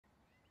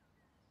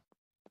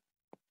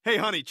Hey,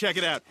 honey, check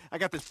it out. I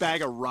got this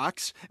bag of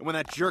rocks, and when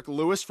that jerk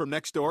Lewis from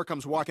next door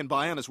comes walking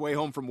by on his way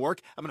home from work,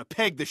 I'm gonna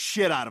peg the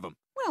shit out of him.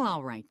 Well,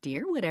 all right,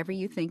 dear. Whatever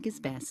you think is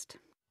best.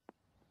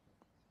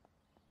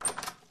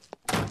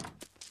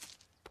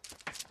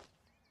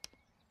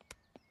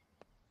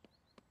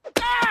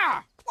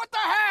 Ah! What the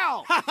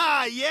hell? Ha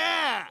ha,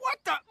 yeah!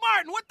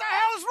 Martin, what the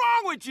hell is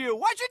wrong with you?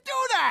 Why'd you do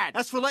that?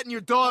 That's for letting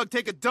your dog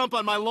take a dump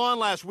on my lawn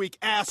last week,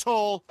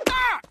 asshole.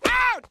 Ah!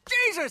 Ow!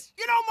 Jesus!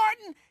 You know,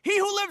 Martin, he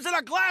who lives in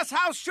a glass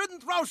house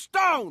shouldn't throw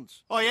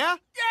stones. Oh, yeah?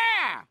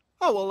 Yeah!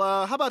 Oh,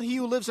 well, how about he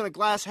who lives in a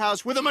glass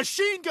house with a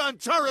machine gun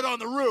turret on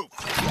the roof?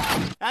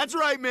 That's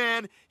right,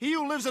 man. He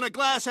who lives in a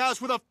glass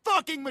house with a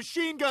fucking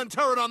machine gun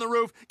turret on the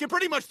roof can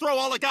pretty much throw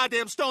all the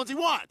goddamn stones he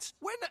wants.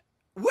 When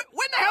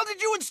the hell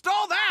did you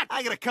install that?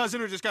 I got a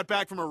cousin who just got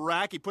back from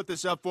Iraq. He put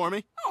this up for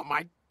me. Oh,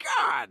 my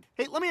God.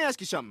 Hey, let me ask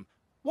you something.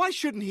 Why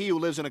shouldn't he who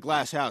lives in a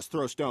glass house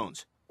throw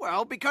stones?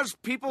 Well, because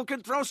people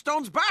can throw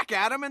stones back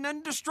at him and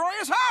then destroy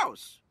his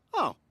house.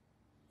 Oh.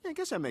 Yeah, I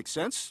guess that makes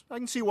sense. I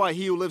can see why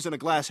he who lives in a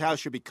glass house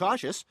should be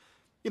cautious.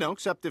 You know,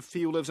 except if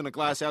he who lives in a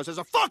glass house has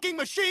a fucking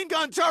machine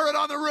gun turret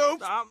on the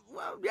roof.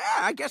 Well, yeah,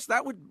 I guess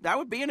that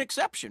would be an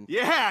exception.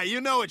 Yeah,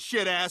 you know it,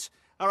 shit ass.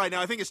 All right,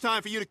 now I think it's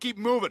time for you to keep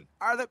moving.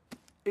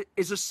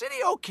 Is the city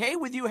okay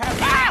with you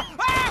having... Ah!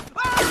 Ah!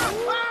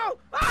 Ah!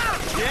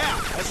 Ah!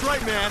 Yeah, that's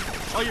right, man.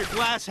 All your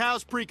glass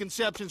house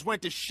preconceptions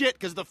went to shit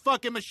because of the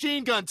fucking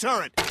machine gun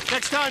turret.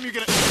 Next time you're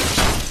gonna...